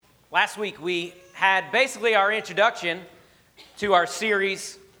Last week we had basically our introduction to our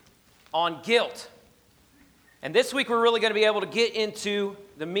series on guilt. And this week we're really going to be able to get into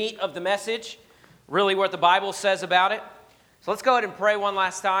the meat of the message, really what the Bible says about it. So let's go ahead and pray one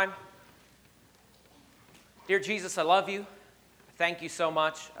last time. Dear Jesus, I love you. Thank you so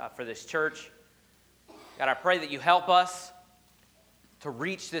much for this church. God, I pray that you help us to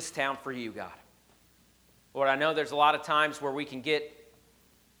reach this town for you, God. Lord, I know there's a lot of times where we can get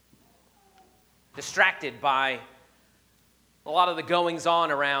distracted by a lot of the goings-on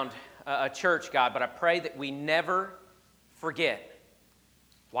around a church, God, but I pray that we never forget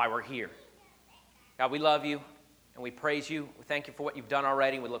why we're here. God, we love you, and we praise you. We thank you for what you've done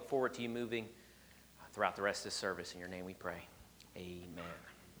already. We look forward to you moving throughout the rest of this service. In your name we pray. Amen.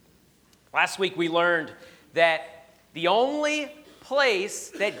 Last week we learned that the only place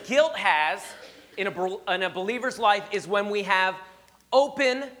that guilt has in a believer's life is when we have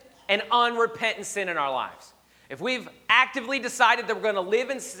open and unrepentant sin in our lives. If we've actively decided that we're going to live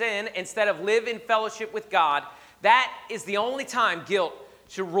in sin instead of live in fellowship with God, that is the only time guilt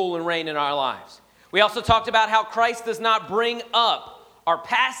should rule and reign in our lives. We also talked about how Christ does not bring up our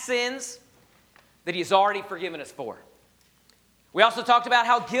past sins that he's already forgiven us for. We also talked about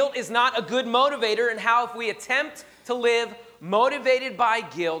how guilt is not a good motivator and how if we attempt to live motivated by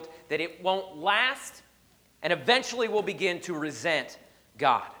guilt, that it won't last and eventually we'll begin to resent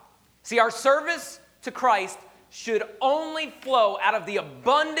God. See, our service to Christ should only flow out of the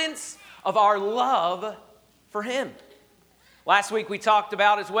abundance of our love for him. Last week we talked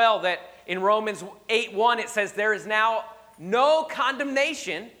about as well that in Romans 8:1 it says, there is now no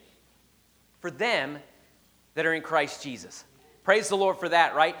condemnation for them that are in Christ Jesus. Praise the Lord for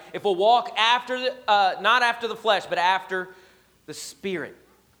that, right? If we'll walk not after the flesh, but after the Spirit.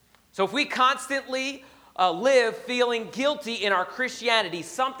 So if we constantly live feeling guilty in our Christianity,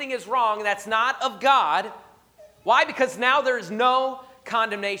 something is wrong that's not of God. Why? Because now there is no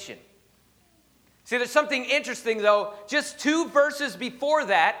condemnation. See, there's something interesting, though. Just 2 verses before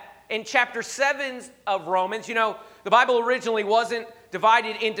that, in chapter 7 of Romans, you know, the Bible originally wasn't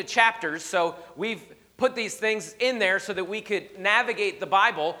divided into chapters, so we've put these things in there so that we could navigate the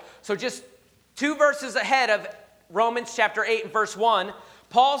Bible. So just 2 verses ahead of Romans chapter 8 and verse 1,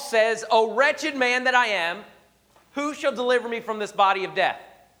 Paul says, "O wretched man that I am, who shall deliver me from this body of death?"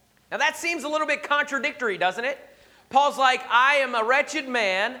 Now that seems a little bit contradictory, doesn't it? Paul's like, I am a wretched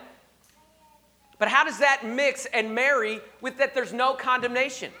man, but how does that mix and marry with that there's no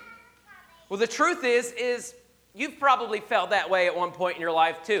condemnation? Well, the truth is you've probably felt that way at one point in your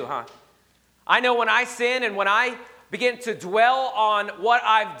life too, huh? I know when I sin and when I begin to dwell on what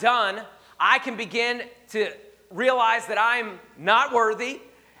I've done, I can begin to realize that I'm not worthy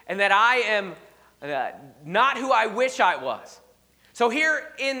and that I am not who I wish I was. So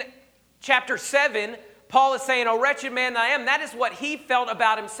here in chapter 7, Paul is saying, "O wretched man that I am," that is what he felt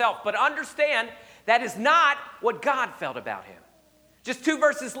about himself. But understand, that is not what God felt about him. Just 2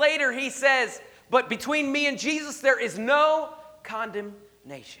 verses later, he says, "But between me and Jesus, there is no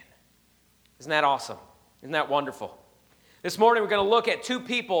condemnation." Isn't that awesome? Isn't that wonderful? This morning, we're going to look at 2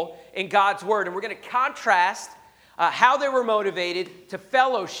 people in God's Word, and we're going to contrast how they were motivated to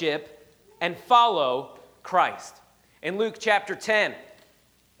fellowship and follow Christ. In Luke chapter 10,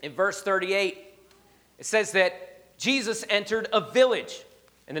 in verse 38, it says that Jesus entered a village,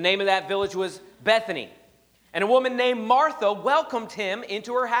 and the name of that village was Bethany. And a woman named Martha welcomed him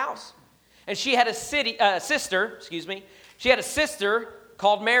into her house. And she had a sister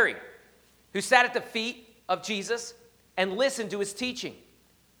called Mary, who sat at the feet of Jesus and listened to his teaching.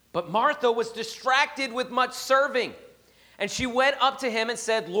 But Martha was distracted with much serving. And she went up to him and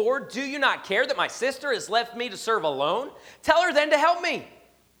said, "Lord, do you not care that my sister has left me to serve alone? Tell her then to help me."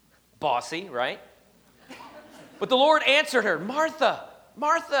 Bossy, right? But the Lord answered her, "Martha,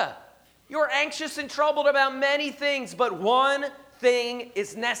 Martha, you are anxious and troubled about many things, but one thing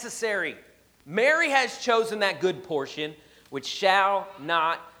is necessary. Mary has chosen that good portion, which shall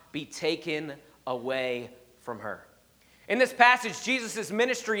not be taken away from her." In this passage, Jesus'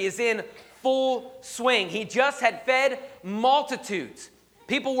 ministry is in full swing. He just had fed multitudes.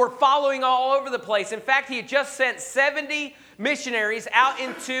 People were following all over the place. In fact, he had just sent 70 missionaries out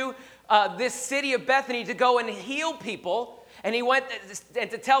into this city of Bethany to go and heal people. And he went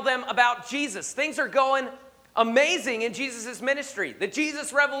and to tell them about Jesus. Things are going amazing in Jesus' ministry. The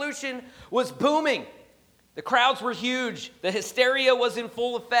Jesus revolution was booming. The crowds were huge. The hysteria was in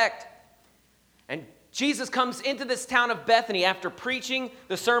full effect. And Jesus comes into this town of Bethany after preaching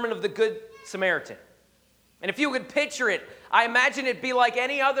the sermon of the Good Samaritan. And if you could picture it, I imagine it'd be like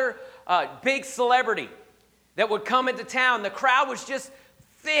any other big celebrity that would come into town. The crowd was just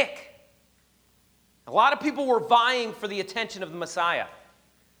thick. A lot of people were vying for the attention of the Messiah.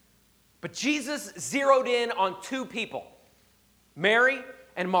 But Jesus zeroed in on two people, Mary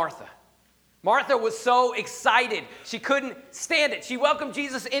and Martha. Martha was so excited. She couldn't stand it. She welcomed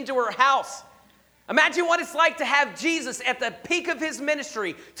Jesus into her house. Imagine what it's like to have Jesus at the peak of his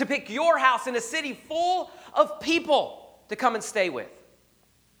ministry to pick your house in a city full of people to come and stay with.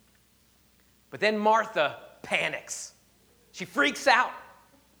 But then Martha panics. She freaks out.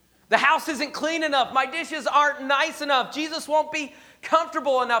 The house isn't clean enough. My dishes aren't nice enough. Jesus won't be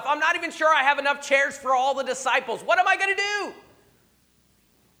comfortable enough. I'm not even sure I have enough chairs for all the disciples. What am I going to do?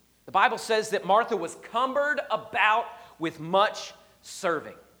 The Bible says that Martha was cumbered about with much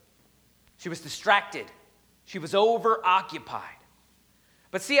serving. She was distracted. She was overoccupied.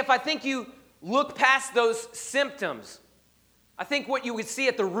 But see, if I think you look past those symptoms, I think what you would see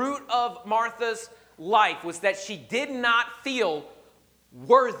at the root of Martha's life was that she did not feel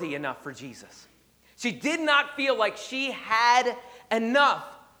worthy enough for Jesus. She did not feel like she had enough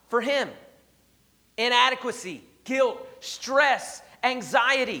for him. Inadequacy, guilt, stress,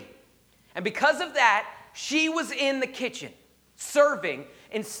 anxiety. And because of that, she was in the kitchen serving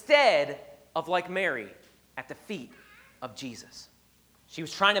instead of like Mary at the feet of Jesus. She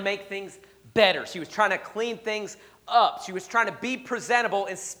was trying to make things better. She was trying to clean things up. She was trying to be presentable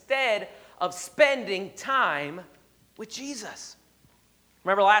instead of spending time with Jesus.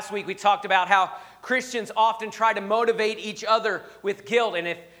 Remember last week we talked about how Christians often try to motivate each other with guilt. And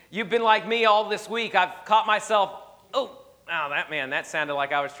if you've been like me all this week, I've caught myself, that sounded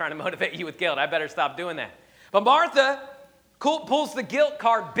like I was trying to motivate you with guilt. I better stop doing that. But Martha pulls the guilt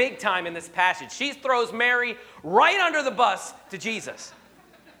card big time in this passage. She throws Mary right under the bus to Jesus.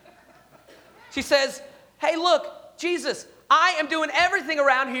 She says, hey, look, Jesus, I am doing everything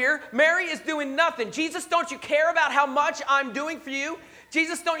around here. Mary is doing nothing. Jesus, don't you care about how much I'm doing for you?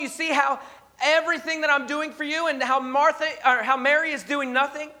 Jesus, don't you see how everything that I'm doing for you and how Mary is doing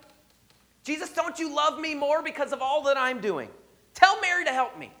nothing? Jesus, don't you love me more because of all that I'm doing? Tell Mary to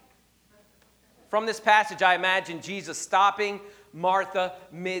help me. From this passage, I imagine Jesus stopping Martha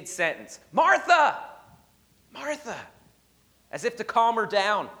mid-sentence. Martha! Martha! As if to calm her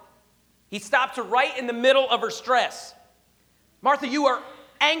down. He stops her right in the middle of her stress. Martha, you are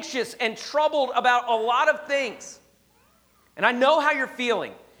anxious and troubled about a lot of things. And I know how you're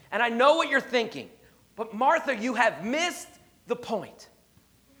feeling. And I know what you're thinking. But Martha, you have missed the point.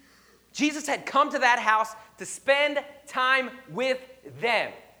 Jesus had come to that house to spend time with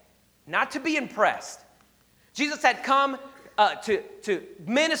them, not to be impressed. Jesus had come to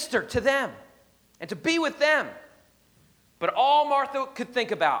minister to them and to be with them. But all Martha could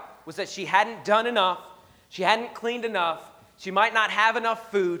think about was that she hadn't done enough, she hadn't cleaned enough, she might not have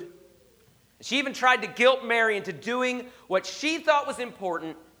enough food. She even tried to guilt Mary into doing what she thought was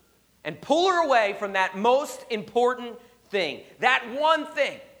important and pull her away from that most important thing, that one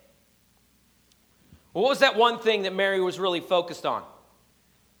thing. What was that one thing that Mary was really focused on?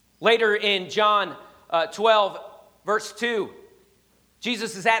 Later in John 12, verse 2,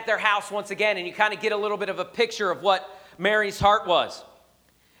 Jesus is at their house once again, and you kind of get a little bit of a picture of what Mary's heart was.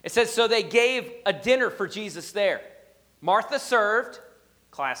 It says, so they gave a dinner for Jesus there. Martha served,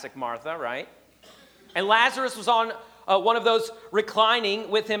 classic Martha, right? And Lazarus was on one of those reclining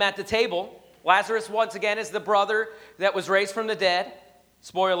with him at the table. Lazarus, once again, is the brother that was raised from the dead.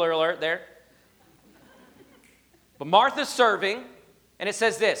 Spoiler alert there. But Martha's serving, and it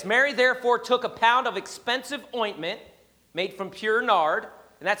says this, Mary therefore took a pound of expensive ointment made from pure nard,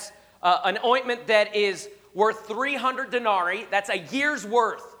 and that's an ointment that is worth 300 denarii. That's a year's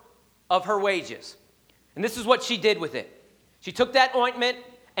worth of her wages. And this is what she did with it. She took that ointment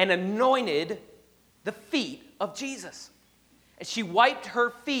and anointed the feet of Jesus. And she wiped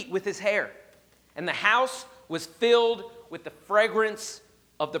her feet with his hair. And the house was filled with the fragrance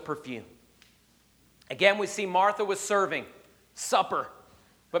of the perfume. Again, we see Martha was serving supper,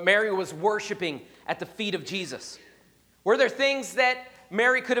 but Mary was worshiping at the feet of Jesus. Were there things that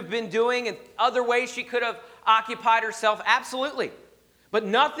Mary could have been doing and other ways she could have occupied herself? Absolutely. But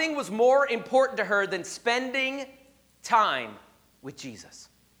nothing was more important to her than spending time with Jesus.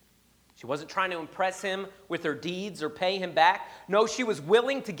 She wasn't trying to impress him with her deeds or pay him back. No, she was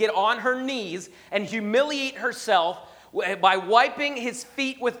willing to get on her knees and humiliate herself by wiping his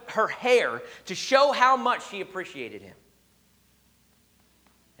feet with her hair to show how much she appreciated him.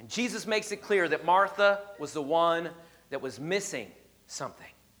 And Jesus makes it clear that Martha was the one that was missing something.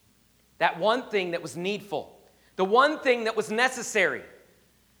 That one thing that was needful. The one thing that was necessary.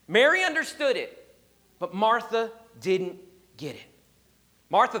 Mary understood it, but Martha didn't get it.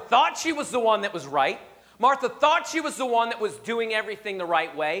 Martha thought she was the one that was right. Martha thought she was the one that was doing everything the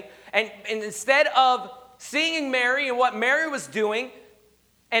right way. And instead of seeing Mary and what Mary was doing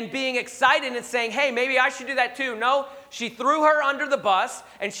and being excited and saying, hey, maybe I should do that too. No, she threw her under the bus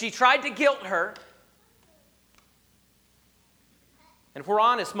and she tried to guilt her. And if we're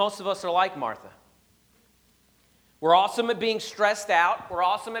honest, most of us are like Martha. We're awesome at being stressed out. We're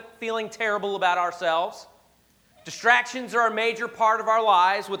awesome at feeling terrible about ourselves. Distractions are a major part of our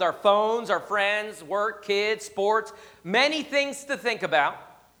lives with our phones, our friends, work, kids, sports, many things to think about.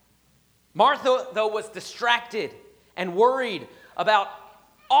 Martha, though, was distracted and worried about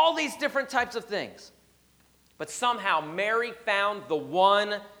all these different types of things. But somehow Mary found the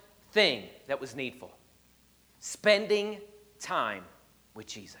one thing that was needful: spending time with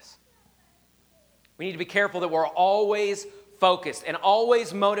Jesus. We need to be careful that we're always focused and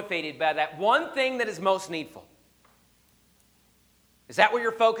always motivated by that one thing that is most needful. Is that what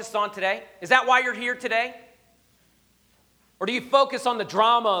you're focused on today? Is that why you're here today? Or do you focus on the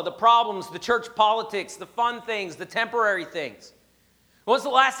drama, the problems, the church politics, the fun things, the temporary things? When was the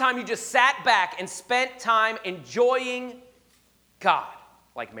last time you just sat back and spent time enjoying God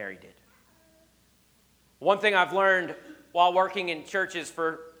like Mary did? One thing I've learned while working in churches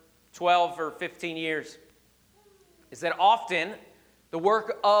for 12 or 15 years is that often the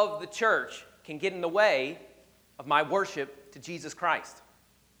work of the church can get in the way of my worship to Jesus Christ.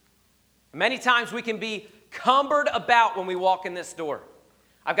 Many times we can be cumbered about when we walk in this door.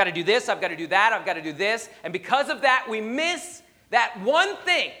 I've got to do this, I've got to do that, I've got to do this. And because of that, we miss that one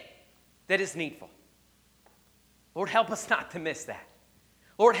thing that is needful. Lord, help us not to miss that.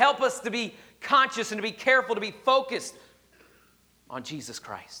 Lord, help us to be conscious and to be careful, to be focused on Jesus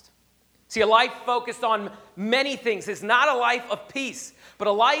Christ. See, a life focused on many things is not a life of peace, but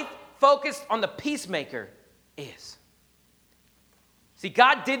a life focused on the peacemaker is. See,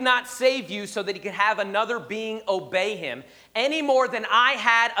 God did not save you so that he could have another being obey him any more than I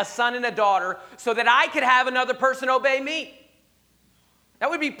had a son and a daughter so that I could have another person obey me.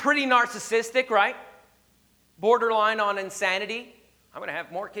 That would be pretty narcissistic, right? Borderline on insanity. I'm going to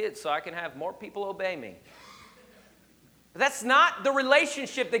have more kids so I can have more people obey me. But that's not the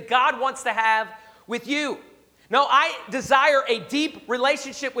relationship that God wants to have with you. No, I desire a deep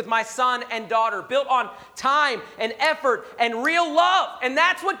relationship with my son and daughter built on time and effort and real love. And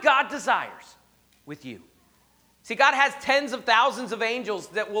that's what God desires with you. See, God has tens of thousands of angels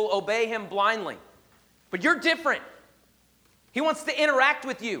that will obey him blindly. But you're different. He wants to interact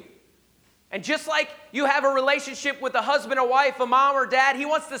with you. And just like you have a relationship with a husband or wife, a mom or dad, he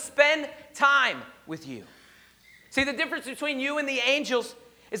wants to spend time with you. See, the difference between you and the angels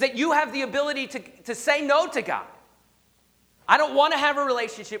is that you have the ability to say no to God. I don't want to have a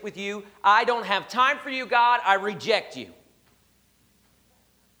relationship with you. I don't have time for you, God. I reject you.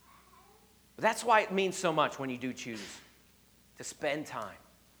 But that's why it means so much when you do choose to spend time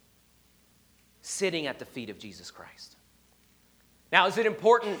sitting at the feet of Jesus Christ. Now, is it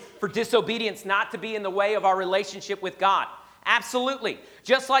important for disobedience not to be in the way of our relationship with God? Absolutely.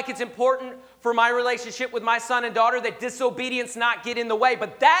 Just like it's important for my relationship with my son and daughter that disobedience not get in the way.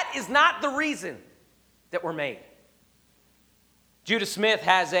 But that is not the reason that we're made. Judah Smith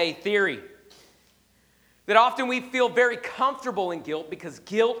has a theory that often we feel very comfortable in guilt because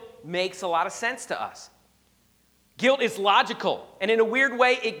guilt makes a lot of sense to us. Guilt is logical, and in a weird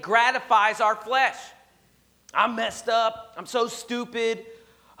way, it gratifies our flesh. I'm messed up. I'm so stupid.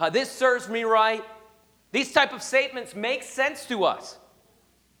 This serves me right. These type of statements make sense to us.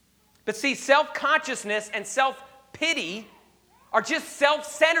 But see, self-consciousness and self-pity are just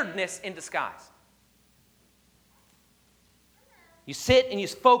self-centeredness in disguise. You sit and you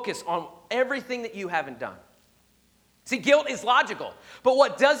focus on everything that you haven't done. See, guilt is logical. But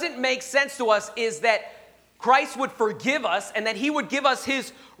what doesn't make sense to us is that Christ would forgive us and that he would give us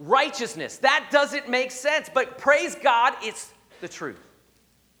his righteousness. That doesn't make sense. But praise God, it's the truth.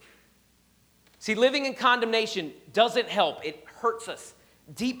 See, living in condemnation doesn't help. It hurts us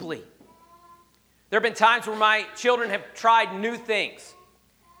deeply. There have been times where my children have tried new things,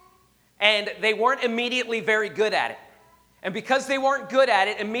 and they weren't immediately very good at it. And because they weren't good at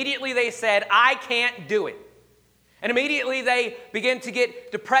it, immediately they said, I can't do it. And immediately they begin to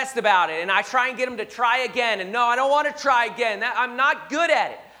get depressed about it, and I try and get them to try again. And no, I don't want to try again. I'm not good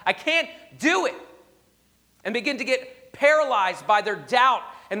at it. I can't do it. And begin to get paralyzed by their doubt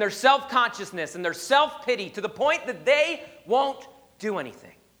and their self-consciousness and their self-pity to the point that they won't do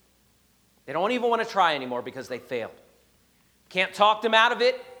anything. They don't even want to try anymore because they failed. Can't talk them out of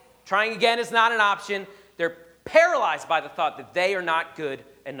it. Trying again is not an option. They're paralyzed by the thought that they are not good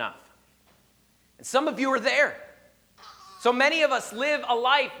enough. And some of you are there. So many of us live a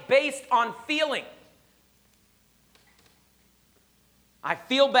life based on feeling. I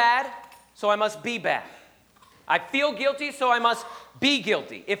feel bad, so I must be bad. I feel guilty, so I must be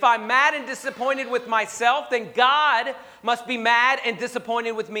guilty. If I'm mad and disappointed with myself, then God must be mad and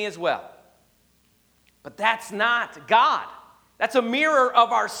disappointed with me as well. But that's not God. That's a mirror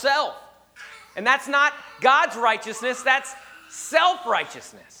of ourself. And that's not God's righteousness, that's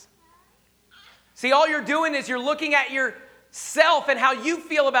self-righteousness. See, all you're doing is you're looking at yourself and how you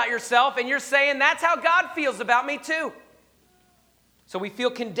feel about yourself, and you're saying, that's how God feels about me too. So we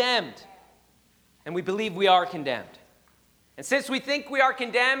feel condemned, and we believe we are condemned. And since we think we are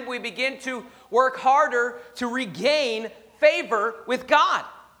condemned, we begin to work harder to regain favor with God,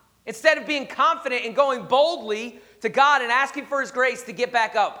 instead of being confident and going boldly to God and asking for His grace to get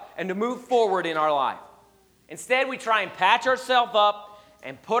back up and to move forward in our life. Instead, we try and patch ourselves up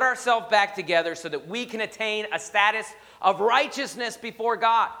and put ourselves back together so that we can attain a status of righteousness before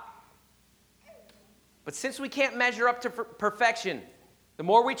God. But since we can't measure up to perfection, the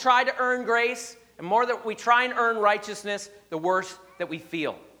more we try to earn grace, and more that we try and earn righteousness, the worse that we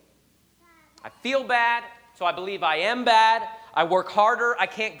feel. I feel bad, so I believe I am bad. I work harder, I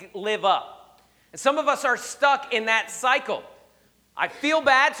can't live up. And some of us are stuck in that cycle. I feel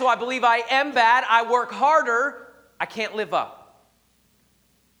bad, so I believe I am bad. I work harder, I can't live up.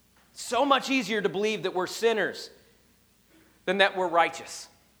 It's so much easier to believe that we're sinners than that we're righteous.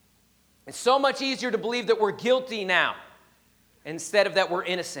 It's so much easier to believe that we're guilty now instead of that we're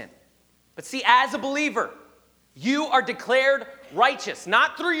innocent. But see, as a believer, you are declared righteous,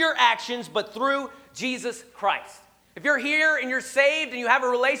 not through your actions, but through Jesus Christ. If you're here and you're saved and you have a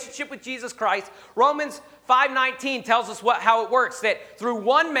relationship with Jesus Christ, Romans 5:19 tells us how it works, that through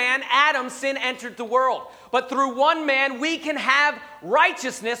one man, Adam, sin entered the world. But through one man, we can have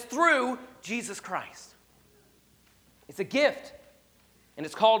righteousness through Jesus Christ. It's a gift, and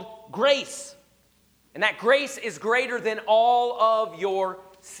it's called grace. And that grace is greater than all of your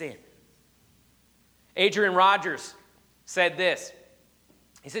sin. Adrian Rogers said this.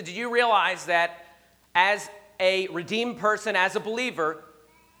 He said, did you realize that as a redeemed person, as a believer,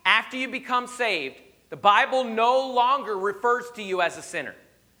 after you become saved, the Bible no longer refers to you as a sinner.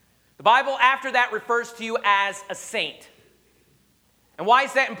 The Bible after that refers to you as a saint. And why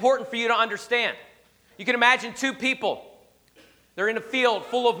is that important for you to understand? You can imagine two people. They're in a field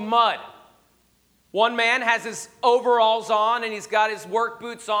full of mud. One man has his overalls on and he's got his work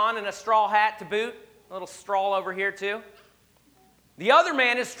boots on and a straw hat to boot. A little straw over here too. The other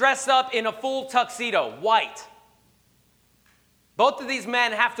man is dressed up in a full tuxedo, white. Both of these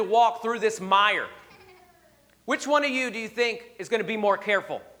men have to walk through this mire. Which one of you do you think is going to be more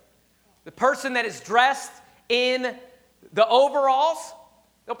careful? The person that is dressed in the overalls,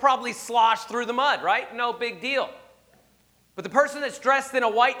 they'll probably slosh through the mud, right? No big deal. But the person that's dressed in a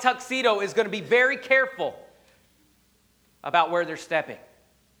white tuxedo is going to be very careful about where they're stepping.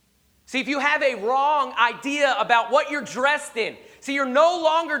 See, if you have a wrong idea about what you're dressed in, see, you're no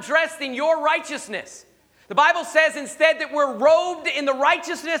longer dressed in your righteousness. The Bible says instead that we're robed in the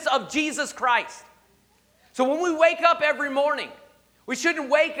righteousness of Jesus Christ. So when we wake up every morning, we shouldn't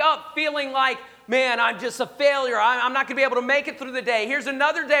wake up feeling like, man, I'm just a failure. I'm not going to be able to make it through the day. Here's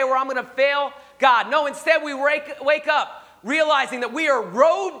another day where I'm going to fail God. No, instead we wake up realizing that we are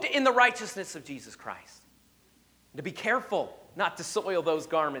robed in the righteousness of Jesus Christ. And to be careful not to soil those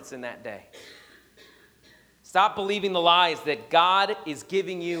garments in that day. Stop believing the lies that God is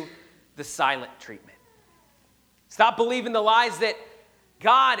giving you the silent treatment. Stop believing the lies that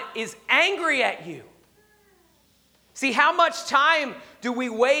God is angry at you. See, how much time do we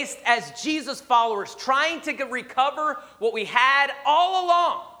waste as Jesus followers trying to recover what we had all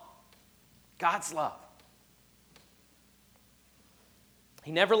along? God's love.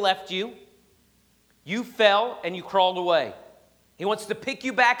 He never left you. You fell and you crawled away. He wants to pick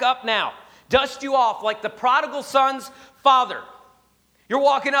you back up now, dust you off like the prodigal son's father. You're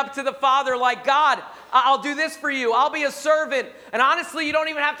walking up to the Father like, God, I'll do this for you. I'll be a servant. And honestly, you don't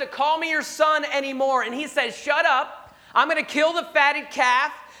even have to call me your son anymore. And he says, shut up. I'm going to kill the fatted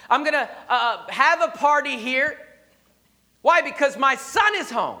calf. I'm going to have a party here. Why? Because my son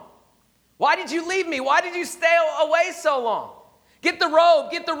is home. Why did you leave me? Why did you stay away so long? Get the robe,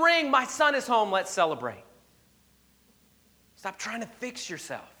 get the ring. My son is home. Let's celebrate. Stop trying to fix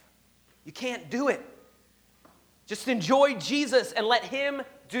yourself. You can't do it. Just enjoy Jesus and let him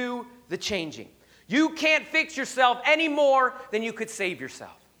do the changing. You can't fix yourself any more than you could save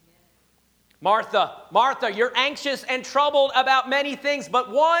yourself. Martha, you're anxious and troubled about many things,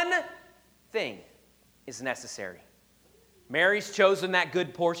 but one thing is necessary. Mary's chosen that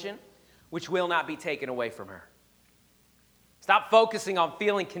good portion, which will not be taken away from her. Stop focusing on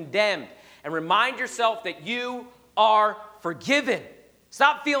feeling condemned and remind yourself that you are forgiven.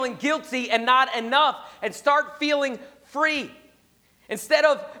 Stop feeling guilty and not enough, and start feeling free. Instead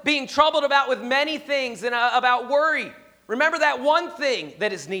of being troubled about with many things and about worry, remember that one thing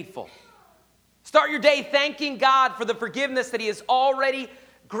that is needful. Start your day thanking God for the forgiveness that He has already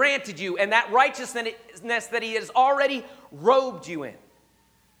granted you and that righteousness that He has already robed you in.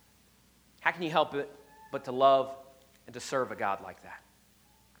 How can you help it but to love and to serve a God like that?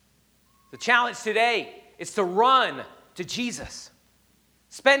 The challenge today is to run to Jesus.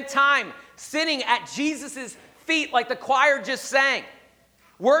 Spend time sitting at Jesus' feet like the choir just sang,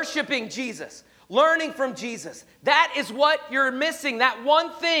 worshiping Jesus, learning from Jesus. That is what you're missing, that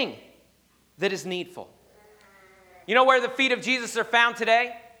one thing that is needful. You know where the feet of Jesus are found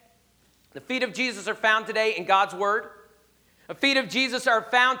today? The feet of Jesus are found today in God's Word. The feet of Jesus are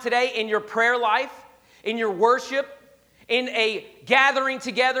found today in your prayer life, in your worship, in a gathering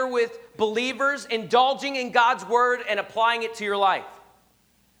together with believers, indulging in God's Word and applying it to your life.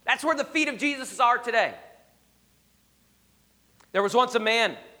 That's where the feet of Jesus are today. There was once a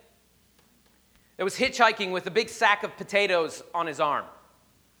man that was hitchhiking with a big sack of potatoes on his arm.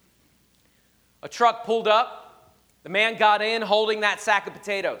 A truck pulled up. The man got in holding that sack of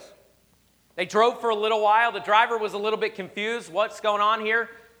potatoes. They drove for a little while. The driver was a little bit confused. What's going on here?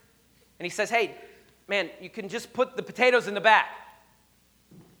 And he says, hey, man, you can just put the potatoes in the back.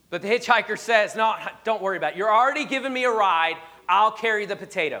 But the hitchhiker says, no, don't worry about it. You're already giving me a ride. I'll carry the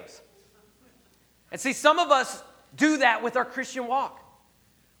potatoes. And see, some of us do that with our Christian walk.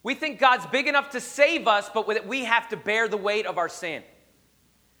 We think God's big enough to save us, but we have to bear the weight of our sin.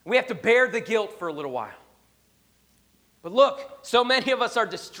 We have to bear the guilt for a little while. But look, so many of us are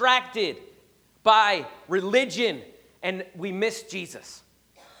distracted by religion and we miss Jesus.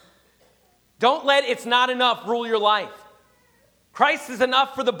 Don't let it's not enough rule your life. Christ is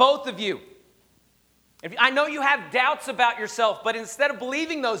enough for the both of you. I know you have doubts about yourself, but instead of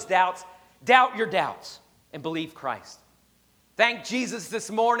believing those doubts, doubt your doubts and believe Christ. Thank Jesus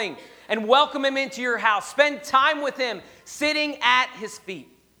this morning and welcome Him into your house. Spend time with Him, sitting at His feet.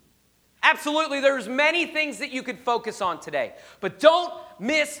 Absolutely, there's many things that you could focus on today, but don't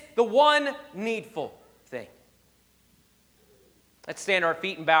miss the one needful thing. Let's stand on our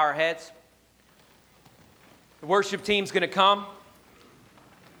feet and bow our heads. The worship team's going to come.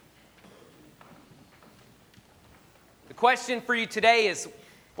 The question for you today is,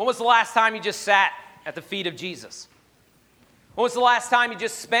 when was the last time you just sat at the feet of Jesus? When was the last time you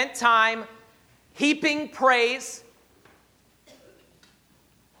just spent time heaping praise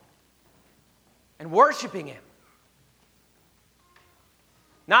and worshiping Him?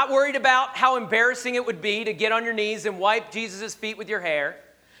 Not worried about how embarrassing it would be to get on your knees and wipe Jesus' feet with your hair.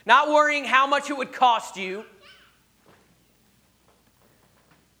 Not worrying how much it would cost you.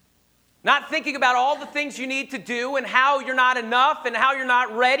 Not thinking about all the things you need to do and how you're not enough and how you're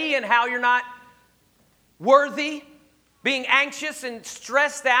not ready and how you're not worthy. Being anxious and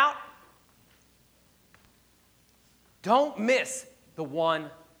stressed out. Don't miss the one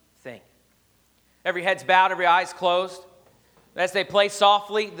thing. Every head's bowed, every eye's closed. As they play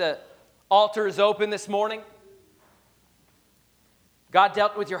softly, the altar is open this morning. God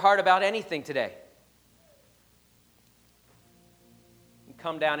dealt with your heart about anything today.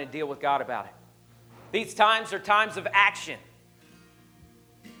 Come down and deal with God about it. These times are times of action.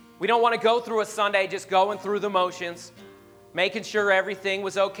 We don't want to go through a Sunday just going through the motions, making sure everything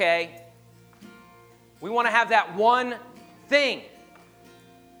was okay. We want to have that one thing.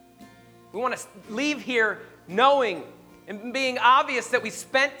 We want to leave here knowing and being obvious that we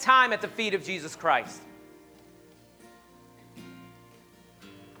spent time at the feet of Jesus Christ.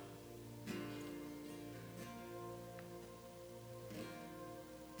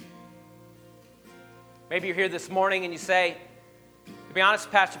 Maybe you're here this morning and you say, to be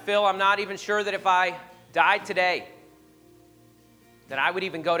honest, Pastor Phil, I'm not even sure that if I died today, that I would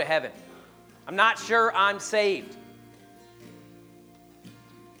even go to heaven. I'm not sure I'm saved.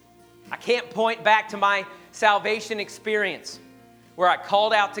 I can't point back to my salvation experience where I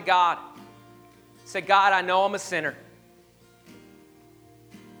called out to God, said, God, I know I'm a sinner.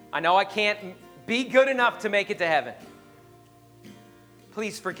 I know I can't be good enough to make it to heaven.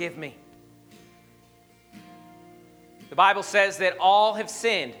 Please forgive me. The Bible says that all have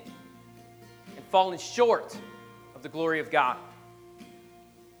sinned and fallen short of the glory of God.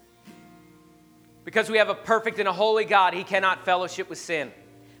 Because we have a perfect and a holy God, He cannot fellowship with sin.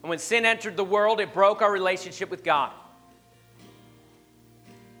 And when sin entered the world, it broke our relationship with God.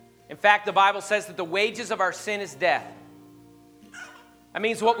 In fact, the Bible says that the wages of our sin is death. That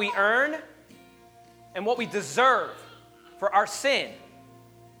means what we earn and what we deserve for our sin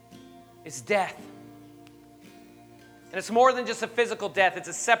is death. And it's more than just a physical death. It's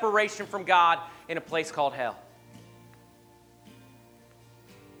a separation from God in a place called hell.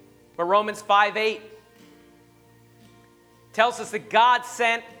 But Romans 5:8 tells us that God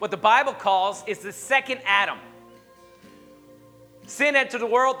sent what the Bible calls is the second Adam. Sin entered the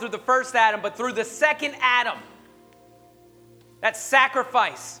world through the first Adam, but through the second Adam, that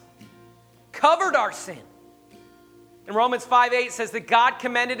sacrifice covered our sin. And Romans 5:8 says that God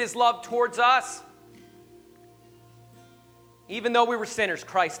commended his love towards us. Even though we were sinners,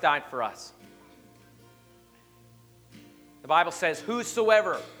 Christ died for us. The Bible says,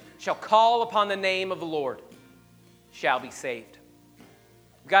 whosoever shall call upon the name of the Lord shall be saved.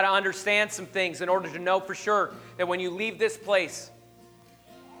 You've got to understand some things in order to know for sure that when you leave this place,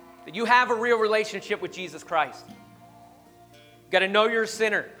 that you have a real relationship with Jesus Christ. You've got to know you're a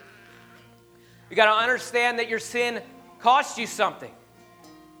sinner. You've got to understand that your sin cost you something.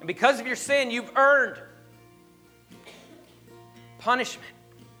 And because of your sin, you've earned punishment.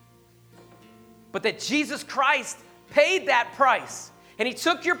 But that Jesus Christ paid that price. And he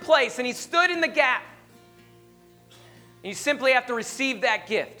took your place and he stood in the gap. And you simply have to receive that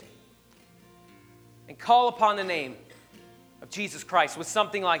gift and call upon the name of Jesus Christ with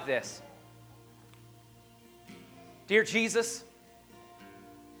something like this. Dear Jesus,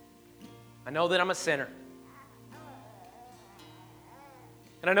 I know that I'm a sinner.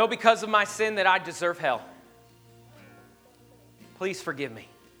 And I know because of my sin that I deserve hell. Please forgive me.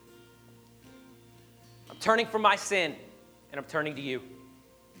 I'm turning from my sin and I'm turning to you.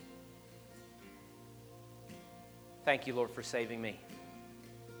 Thank you, Lord, for saving me.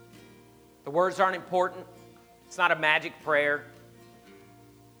 The words aren't important. It's not a magic prayer.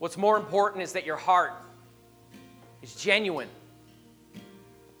 What's more important is that your heart is genuine.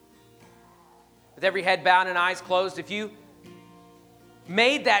 With every head bowed and eyes closed, if you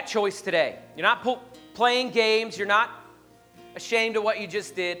made that choice today, you're not playing games, you're not ashamed of what you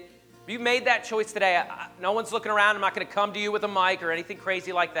just did. If you made that choice today, no one's looking around. I'm not going to come to you with a mic or anything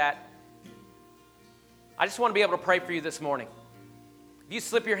crazy like that. I just want to be able to pray for you this morning. If you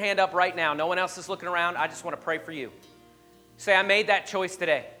slip your hand up right now, no one else is looking around, I just want to pray for you. Say, I made that choice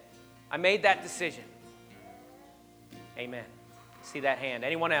today. I made that decision. Amen. See that hand.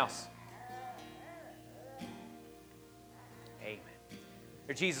 Anyone else? Amen.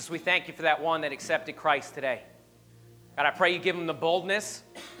 Dear Jesus, we thank you for that one that accepted Christ today. God, I pray you give them the boldness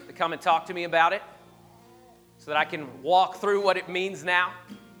to come and talk to me about it so that I can walk through what it means now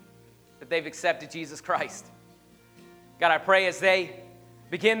that they've accepted Jesus Christ. God, I pray as they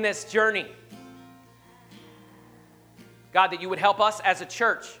begin this journey, God, that you would help us as a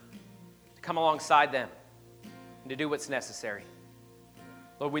church to come alongside them and to do what's necessary.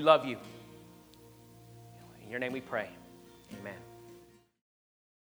 Lord, we love you. In your name we pray. Amen.